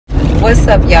What's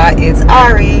up, y'all? It's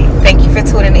Ari. Thank you for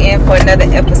tuning in for another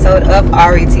episode of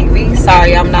Ari TV.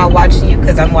 Sorry I'm not watching you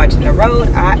because I'm watching the road.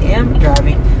 I am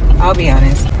driving, I'll be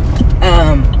honest.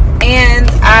 And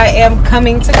I am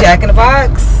coming to Jack in the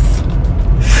Box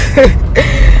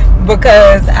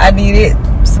because I needed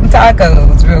some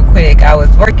tacos real quick. I was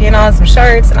working on some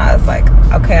shirts and I was like,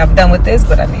 okay, I'm done with this,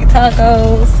 but I need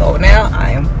tacos. So now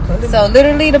I am so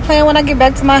literally the plan when I get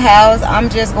back to my house, I'm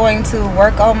just going to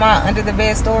work on my under the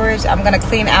bed storage. I'm gonna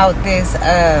clean out this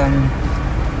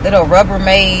little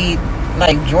Rubbermaid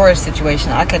like drawer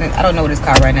situation. I don't know what it's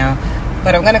called right now,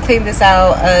 but I'm gonna clean this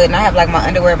out. And I have like my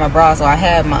underwear and my bras, so I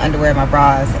have my underwear and my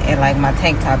bras and like my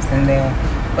tank tops in there,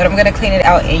 but I'm gonna clean it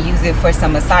out and use it for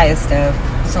some Messiah stuff.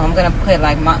 So I'm gonna put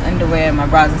like my underwear and my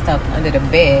bras and stuff under the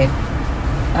bed.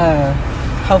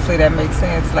 Hopefully that makes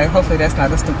sense. Like, hopefully that's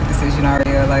not a stupid decision,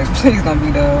 Aria. Like, please don't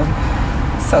be dumb.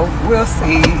 So we'll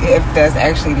see if that's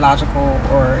actually logical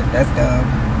or that's dumb,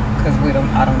 because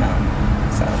I don't know.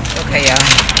 So okay, y'all,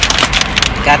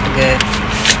 got the goods.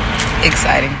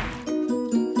 Exciting.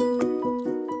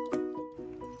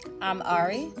 I'm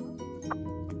Ari,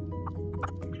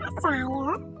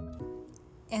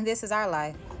 and this is our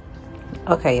life.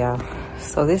 Okay, y'all,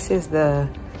 so this is the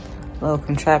little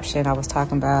contraption I was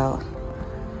talking about.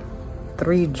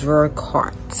 3 drawer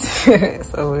carts.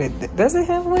 So does it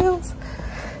have wheels?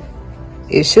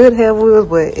 It should have wheels,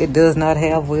 but it does not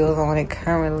have wheels on it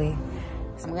currently.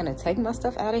 So I'm gonna take my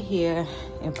stuff out of here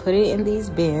and put it in these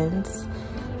bins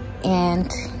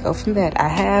and go from that. I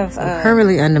have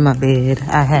currently under my bed,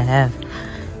 I have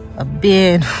a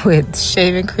bin with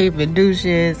shaving cream and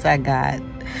douches. I got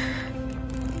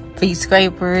feet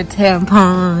scraper,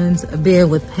 tampons, a bin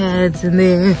with pads in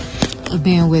there, a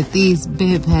bin with these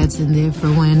bed pads in there for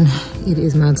when it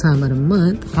is my time of the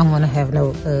month. I want to have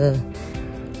no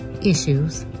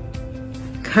issues.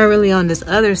 Currently on this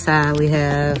other side, we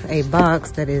have a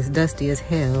box that is dusty as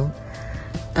hell.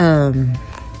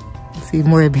 See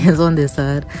more bins on this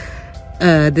side.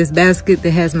 This basket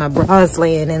that has my bras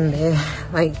laying in there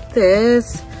like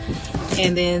this.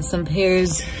 And then some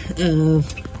pairs of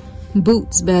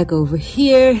boots back over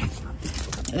here.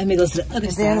 Let me go to the other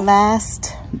side.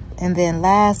 And then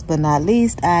last but not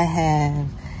least, I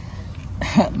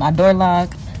have my door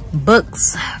lock,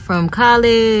 books from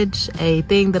college, a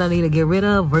thing that I need to get rid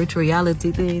of, virtual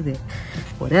reality thing,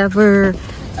 whatever.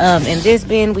 In this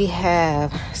bin, we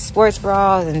have sports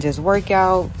bras and just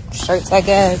workout shirts, I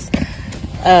guess.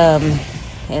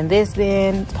 In this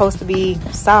bin, supposed to be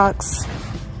socks.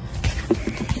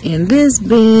 In this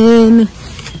bin,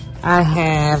 I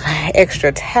have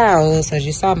extra towels, as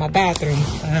you saw my bathroom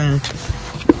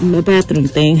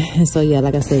thing. And so yeah,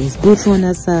 like I said, there's boots on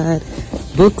that side,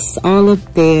 books all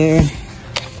up there,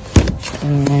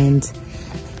 and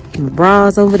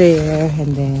bras over there.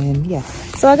 And then yeah,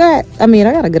 so I got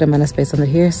a good amount of space under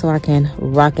here so I can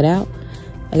rock it out.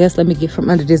 I guess let me get from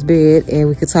under this bed and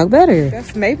we could talk better.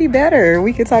 That's maybe better.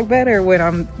 We could talk better when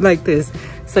I'm like this.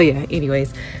 So yeah,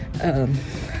 anyways,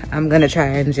 I'm gonna try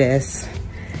and just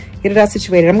get it all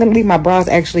situated. I'm gonna leave my bras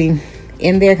actually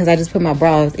in there because I just put my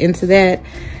bras into that,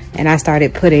 and I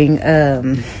started putting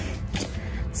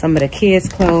some of the kids'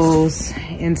 clothes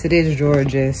into this drawer,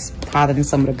 just piling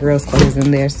some of the girls' clothes in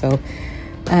there. So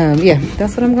yeah,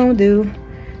 that's what I'm gonna do.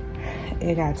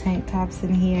 It got tank tops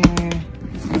in here,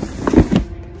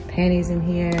 panties in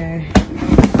here.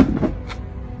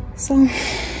 So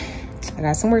I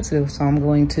got some work to do, so I'm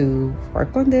going to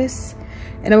work on this,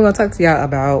 and I'm gonna talk to y'all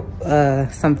about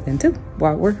something too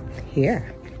while we're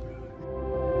here.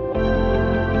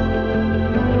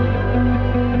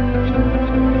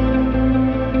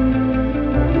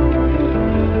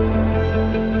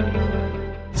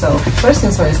 So first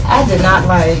things first, I did not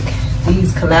like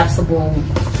these collapsible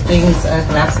things,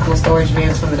 collapsible storage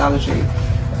bins from the Dollar Tree,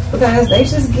 because they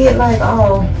just get like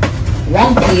all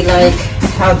wonky, like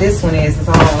how this one is. It's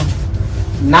all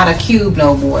not a cube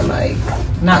no more, like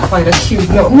not quite a cube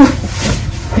no more.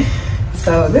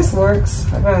 So this works.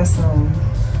 I got some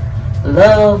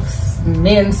Love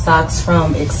men's socks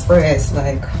from Express.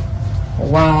 Like,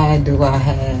 why do I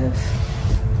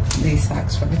have these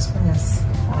socks from Express?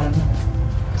 I don't know.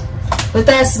 But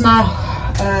that's my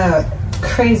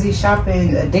crazy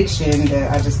shopping addiction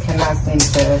that I just cannot seem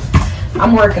to.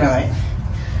 I'm working on it.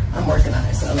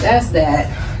 So that's that.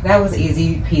 That was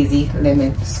easy peasy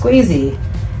lemon squeezy.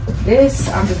 This,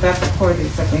 I'm just about to pour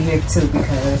this up in here too,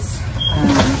 because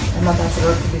I'm about to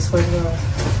go through this quick.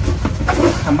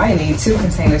 I might need 2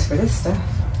 containers for this stuff.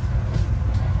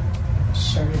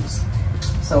 Shirts.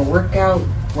 So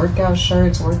workout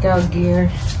shirts, workout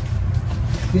gear.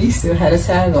 These still had a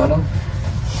tag on them.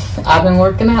 I've been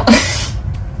working out.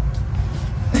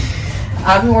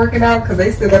 I've been working out because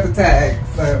they still got the tag.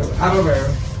 So I don't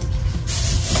know.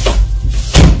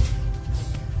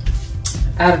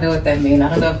 I don't know what that means. I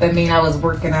don't know if that means I was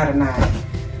working out or not.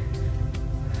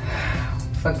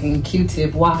 Fucking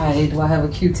Q-tip. Why do I have a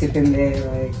Q-tip in there?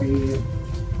 Like, are you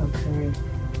okay?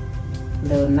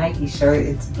 Little Nike shirt.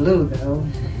 It's blue though.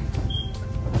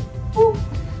 Woo.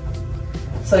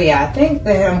 So yeah, I think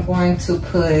that I'm going to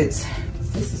put.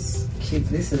 This is cute.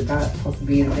 This is not supposed to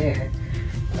be in there.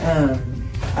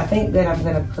 I think that I'm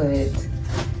gonna put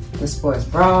the sports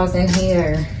bras in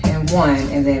here in one,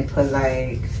 and then put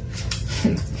like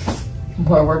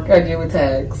more workout gear with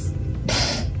tags.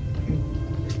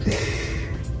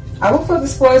 I will put the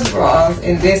sports bras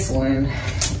in this one,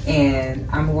 and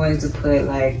I'm going to put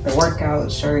like the workout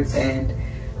shirts and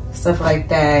stuff like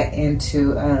that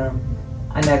into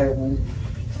another one.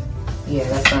 Yeah,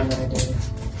 that's what I'm gonna do.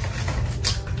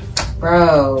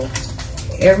 Bro,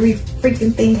 every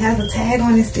freaking thing has a tag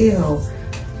on it still.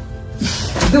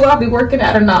 Do I be working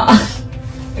out or not?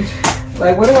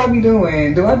 Like, what do I be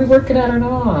doing? Do I be working out or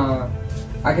not?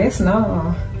 I guess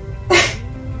not.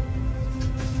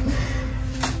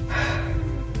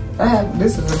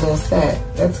 This is a little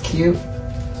set. That's cute.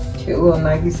 Cute little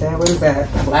Nike set. What is that?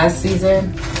 Last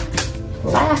season?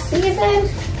 Last season?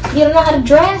 You don't know how to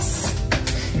dress?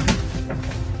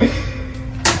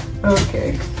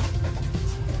 Okay.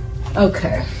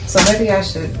 Okay. So maybe I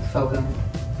should fold them.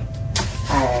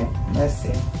 Alright, let's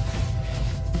see.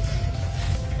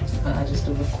 I'll just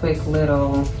do a quick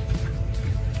little.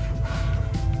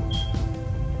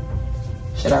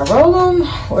 Should I roll them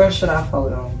or should I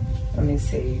fold them? Let me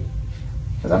see.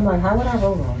 Because I'm like, how would I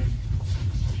roll them?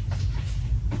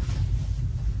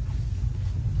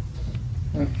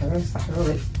 Okay, let's roll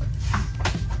it.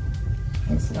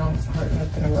 It don't hurt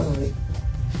nothing to roll it.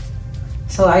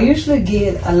 So I usually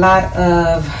get a lot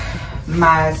of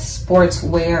my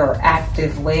sportswear or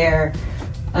active wear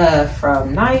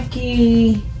from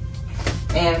Nike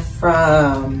and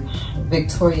from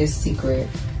Victoria's Secret.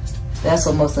 That's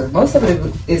what most of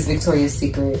it is Victoria's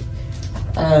Secret.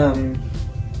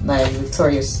 Like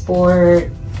Victoria's Sport.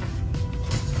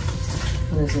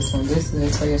 What is this one? This is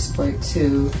Victoria's Sport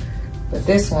too, but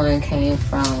this one came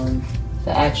from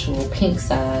the actual pink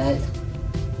side.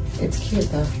 It's cute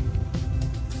though.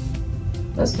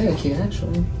 That's very cute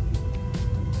actually.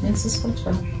 It's a sports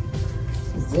bra.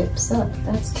 Zips up.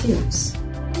 That's cute.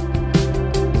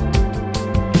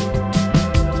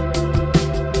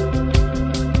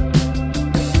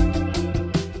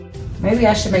 Maybe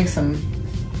I should make some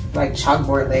like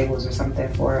chalkboard labels or something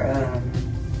for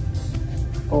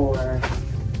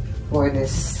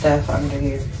this stuff under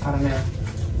here. I don't know.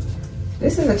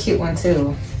 This is a cute one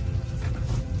too.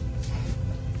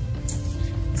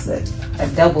 It's a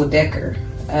double-decker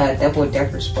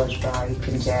sports bra. You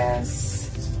can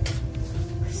just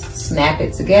snap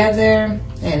it together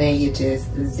and then you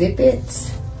just zip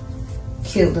it.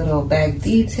 Cute little back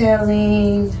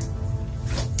detailing.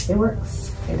 It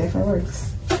works. It definitely works.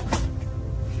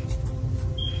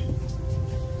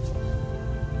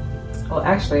 Well,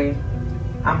 actually,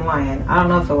 I'm lying. I don't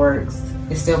know if it works.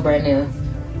 It's still brand new.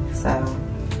 So,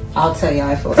 I'll tell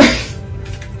y'all if it works.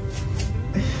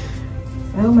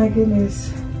 Oh my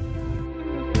goodness.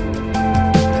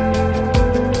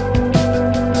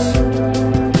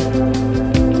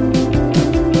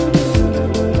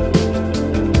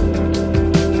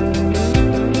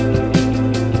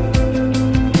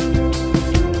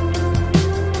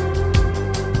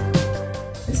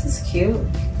 This is cute.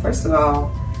 First of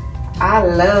all, I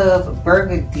love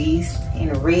burgundies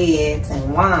and reds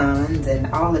and wines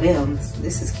and all of them.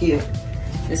 This is cute.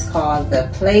 It's called the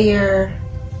Player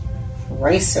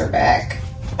Racerback.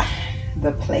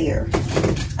 The Player.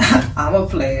 I'm a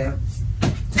player.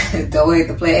 Don't wait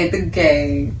to play at the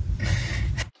game.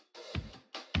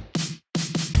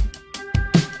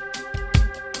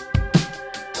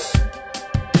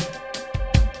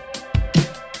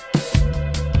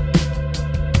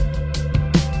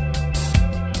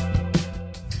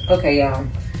 Okay, y'all,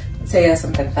 I'll tell you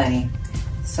something funny.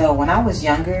 So when I was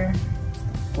younger,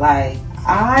 like,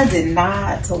 I did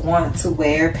not want to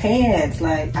wear pants.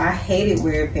 Like, I hated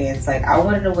wearing pants. Like, I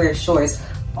wanted to wear shorts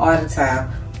all the time,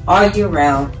 all year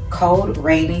round, cold,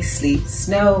 rainy, sleet,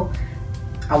 snow.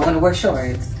 I want to wear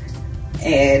shorts.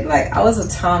 And like, I was a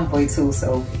tomboy too,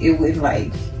 so it wasn't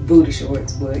like booty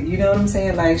shorts, but you know what I'm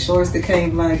saying? Like shorts that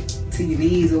came like to your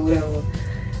knees or whatever.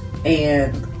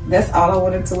 And that's all I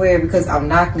wanted to wear because I'm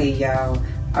knock-knee, y'all.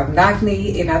 I'm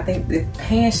knock-knee, and I think the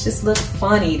pants just look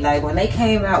funny. Like when they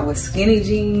came out with skinny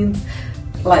jeans,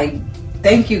 like,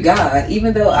 thank you God.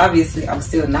 Even though obviously I'm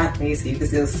still knock-knee, so you can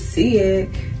still see it.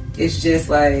 It's just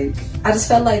like, I just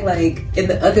felt like in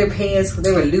the other pants,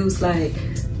 they were loose, like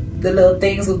the little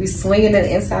things would be swinging in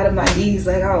the inside of my knees,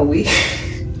 like all week.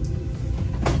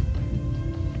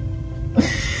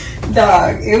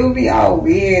 Dog, it would be all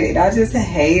weird, and I just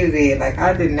hated it. Like,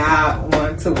 I did not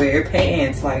want to wear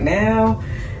pants. Like, now,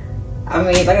 I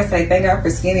mean, like I say, thank God for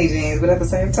skinny jeans, but at the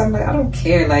same time, like, I don't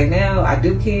care. Like, now I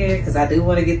do care because I do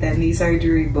want to get that knee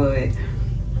surgery, but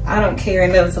I don't care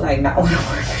enough to like not want to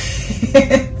wear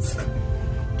pants.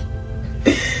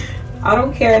 I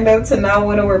don't care enough to not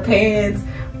want to wear pants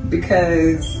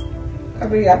because, I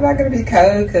mean, I'm not gonna be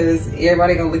cold because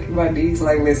everybody gonna look at my knees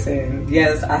like, listen,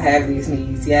 yes, I have these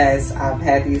knees. Yes, I've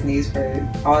had these knees for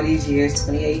all these years,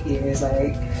 28 years.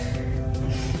 Like,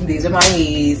 these are my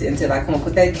knees until I come up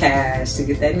with that cash to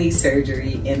get that knee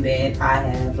surgery, and then I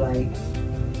have like,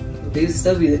 these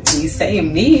still be these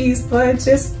same knees, but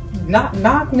just not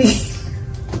knock knees.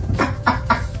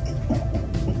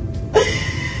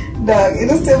 Dog,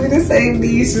 it'll still be the same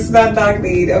knees, just not knock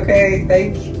knees. Okay,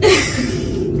 thank you.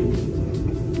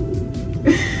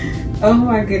 Oh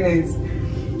my goodness.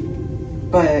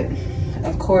 But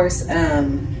of course,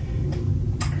 when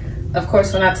I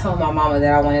told my mama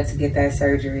that I wanted to get that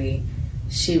surgery,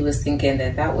 she was thinking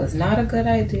that that was not a good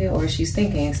idea, or she's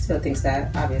thinking, still thinks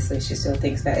that, obviously she still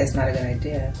thinks that it's not a good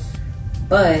idea.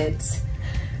 But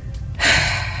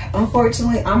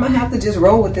unfortunately, I'm gonna have to just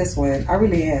roll with this one. I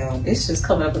really am. It's just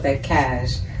coming up with that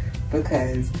cash,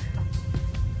 because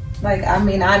like, I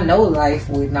mean, I know life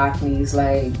with knock knees.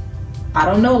 Like, I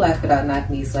don't know life without knock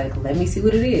knees. Like, let me see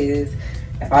what it is.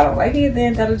 If I don't like it,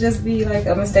 then that'll just be like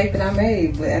a mistake that I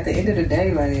made. But at the end of the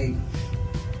day, like,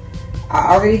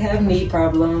 I already have knee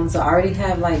problems. I already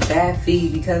have like bad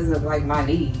feet because of like my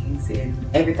knees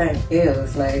and everything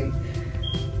else. Like,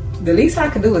 the least I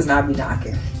could do is not be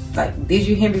knocking. Like, did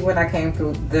you hear me when I came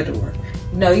through the door?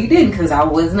 No, you didn't, because I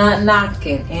was not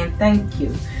knocking, and thank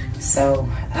you. So,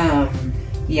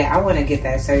 yeah, I want to get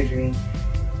that surgery.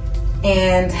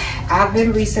 And I've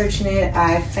been researching it.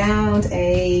 I found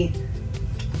a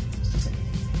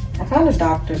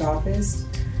doctor's office,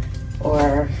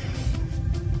 or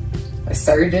a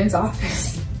surgeon's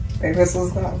office. I think this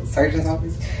was called, surgeon's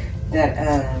office, that,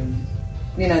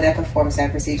 you know, that performs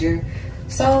that procedure.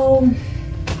 So,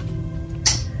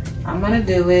 I'm gonna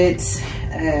do it,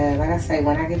 like I say,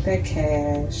 when I get that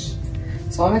cash.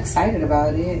 So I'm excited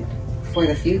about it for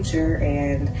the future,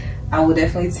 and I will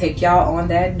definitely take y'all on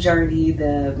that journey,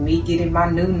 me getting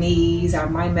my new knees. I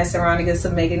might mess around and get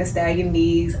some Megan Thee Stallion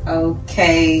knees,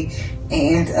 okay,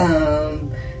 and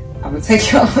I'm gonna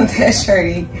take y'all on that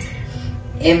journey,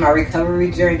 in my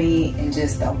recovery journey, and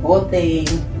just the whole thing,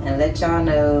 and let y'all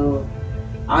know.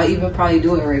 I'll even probably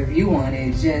do a review on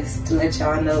it, just to let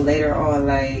y'all know later on,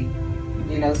 like,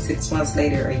 you know, 6 months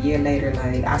later, a year later,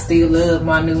 like, I still love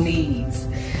my new knees.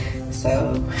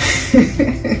 So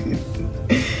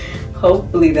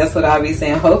hopefully that's what I'll be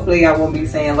saying. Hopefully I won't be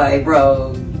saying like,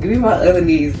 bro, give me my other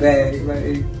knees back.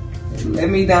 Like, let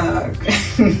me knock.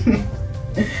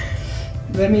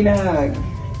 Let me knock.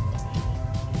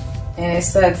 And it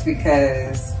sucks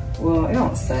because, well, it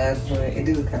don't suck, but it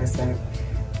do kind of suck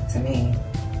to me.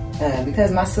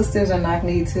 Because my sisters are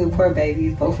knock-kneed too, poor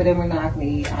babies. Both of them are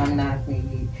knock-kneed. I'm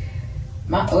knock-kneed.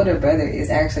 My older brother is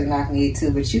actually knock-kneed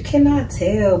too, but you cannot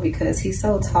tell because he's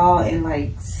so tall and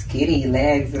like skinny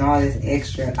legs and all this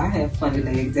extra. I have funny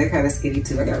legs. They're kind of skinny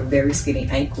too. I got very skinny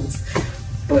ankles.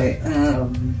 But,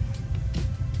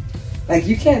 like,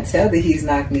 you can't tell that he's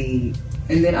knock-kneed.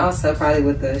 And then also probably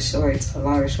with the shorts, a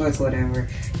lot of shorts, whatever,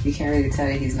 you can't really tell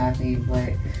that he's knock-kneed.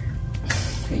 But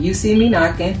you see me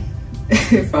knocking.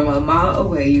 From a mile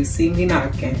away, you see me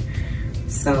knocking.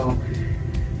 So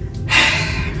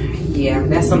yeah,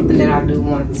 that's something that I do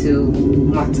want to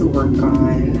work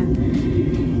on.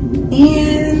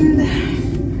 And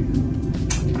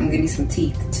I'm getting some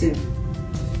teeth too.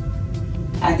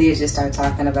 I did just start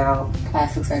talking about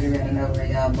plastic surgery, I know,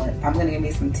 y'all, but I'm gonna get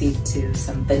me some teeth too,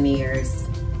 some veneers.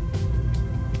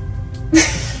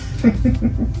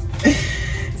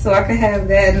 So I can have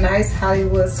that nice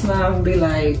Hollywood smile and be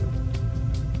like,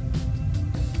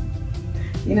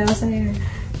 you know what I'm saying?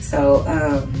 So,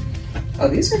 oh,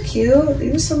 these are cute.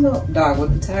 These are some little, dog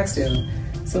with the tag still.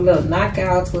 Some little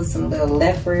knockouts with some little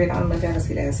leopard. I don't know if y'all can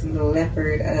see that. Some little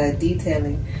leopard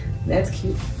detailing. That's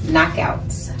cute.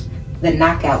 Knockouts. The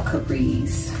knockout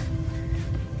capris.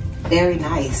 Very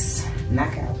nice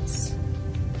knockouts.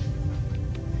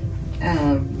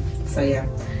 So yeah,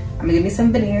 I'm gonna give me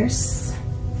some veneers.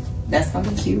 That's gonna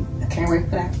be cute. I can't wait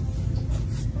for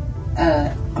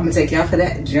that. I'm gonna take y'all for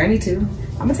that journey too.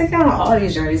 I'm gonna take y'all on all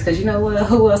these journeys because you know what?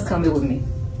 Who else coming with me?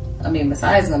 I mean,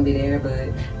 Messiah's gonna be there, but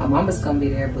my mama's gonna be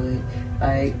there, but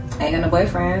like, I ain't got no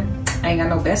boyfriend. I ain't got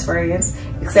no best friends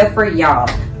except for y'all.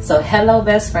 So hello,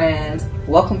 best friends.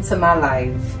 Welcome to my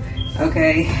life.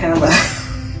 Okay, hello.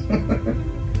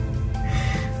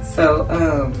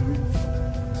 So,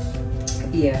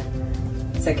 yeah.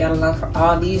 Take y'all along for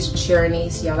all these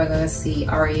journeys. Y'all are gonna see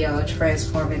Ariel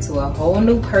transform into a whole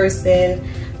new person,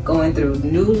 going through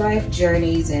new life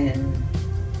journeys and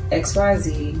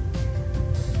XYZ.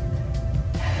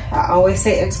 I always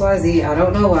say XYZ, I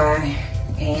don't know why.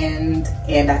 And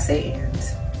I say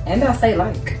and I say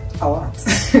like a lot.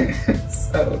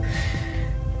 So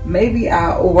maybe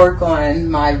I'll work on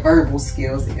my verbal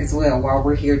skills as well while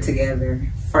we're here together.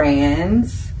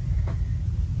 Friends.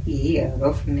 Yeah,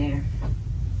 go from there.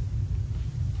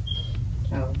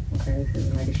 Oh, okay, this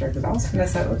is Nike shirt. Because I was finna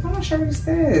say, what kind of shirt is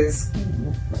this?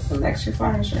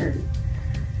 Electrifying shirt.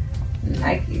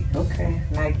 Nike, okay,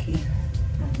 Nike.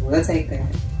 We'll take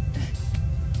that.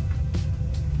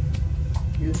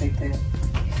 We'll take that.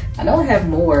 I know I have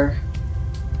more.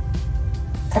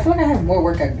 I feel like I have more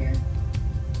workout gear.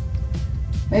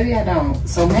 Maybe I don't.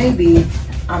 So maybe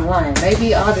I'm lying.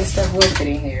 Maybe all this stuff will fit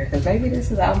in here. Because maybe this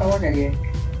is all my workout gear.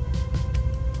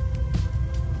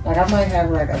 Like I might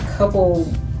have like a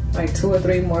couple, like 2 or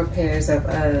 3 more pairs of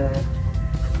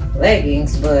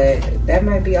leggings, but that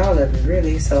might be all of it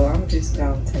really. So I'm just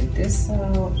gonna take this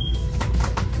out,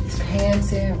 these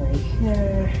pants in right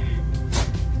here.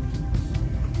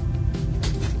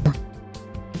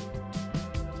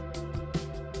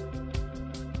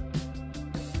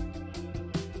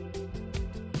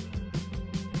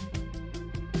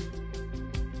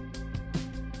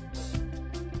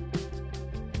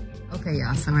 Okay,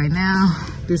 y'all, so right now,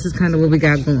 this is kind of what we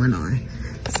got going on.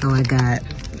 So I got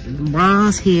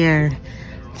bras here,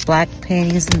 black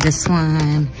panties in this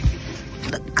one,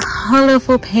 the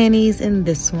colorful panties in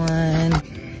this one.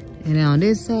 And then on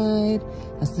this side,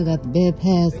 I still got the bed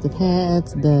pads, the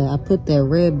pads, I put that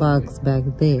red box back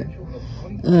there.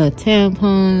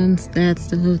 Tampons, that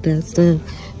stuff.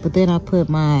 But then I put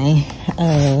my,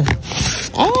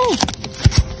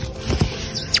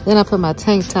 then I put my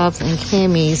tank tops and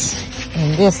camis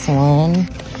in this one.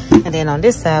 And then on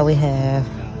this side we have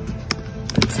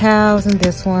the towels in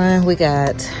this one. We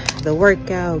got the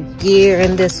workout gear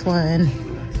in this one.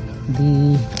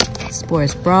 The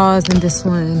sports bras in this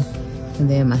one. And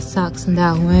then my socks in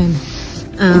that one.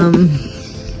 Let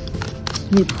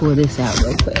me pull this out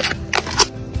real quick.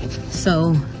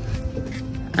 So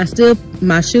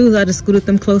my shoes, I just scooted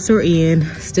them closer in.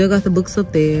 Still got the books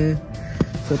up there.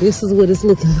 So this is what it's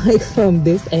looking like from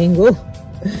this angle.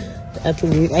 That's a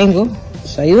weird angle.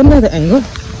 Show you another angle.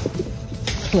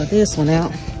 Pull this one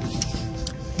out.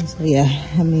 So yeah,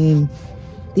 I mean,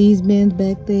 these bins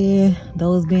back there,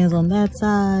 those bins on that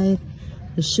side,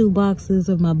 the shoe boxes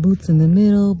of my boots in the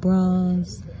middle,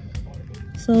 bras.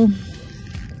 So,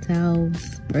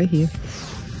 towels right here.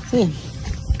 So yeah.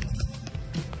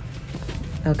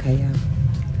 Okay, y'all.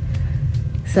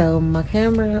 So my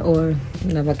camera, or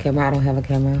not my camera, I don't have a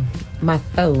camera. My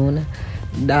phone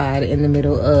died in the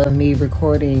middle of me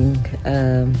recording,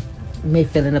 me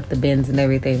filling up the bins and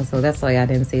everything. So that's why I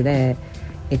didn't see that.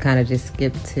 It kind of just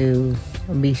skipped to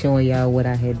me showing y'all what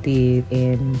I had did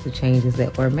and the changes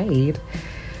that were made.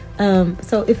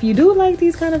 So if you do like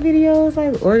these kind of videos,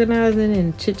 like organizing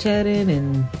and chit-chatting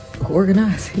and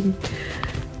organizing,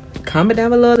 comment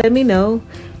down below, let me know.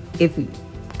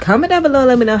 Comment down below,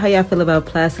 let me know how y'all feel about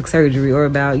plastic surgery, or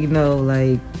about, you know,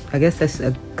 like, I guess that's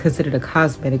considered a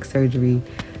cosmetic surgery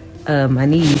I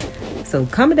need. So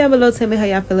comment down below, tell me how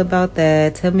y'all feel about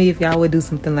that. Tell me if y'all would do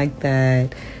something like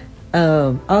that.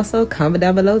 Also, comment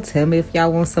down below, tell me if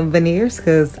y'all want some veneers,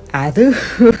 because I do.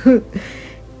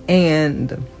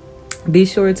 And be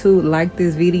sure to like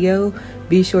this video.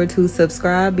 Be sure to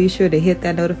subscribe. Be sure to hit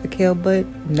that notification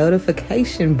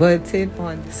button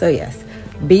on. So yes.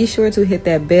 Be sure to hit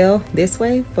that bell this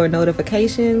way for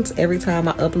notifications every time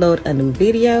I upload a new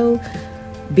video.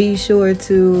 Be sure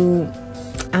to,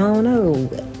 I don't know,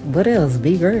 what else?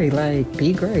 Be great. Like,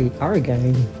 be great. Our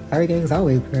gang. Our gang is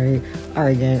always great.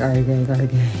 Our gang.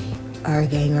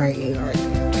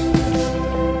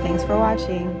 Thanks for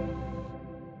watching.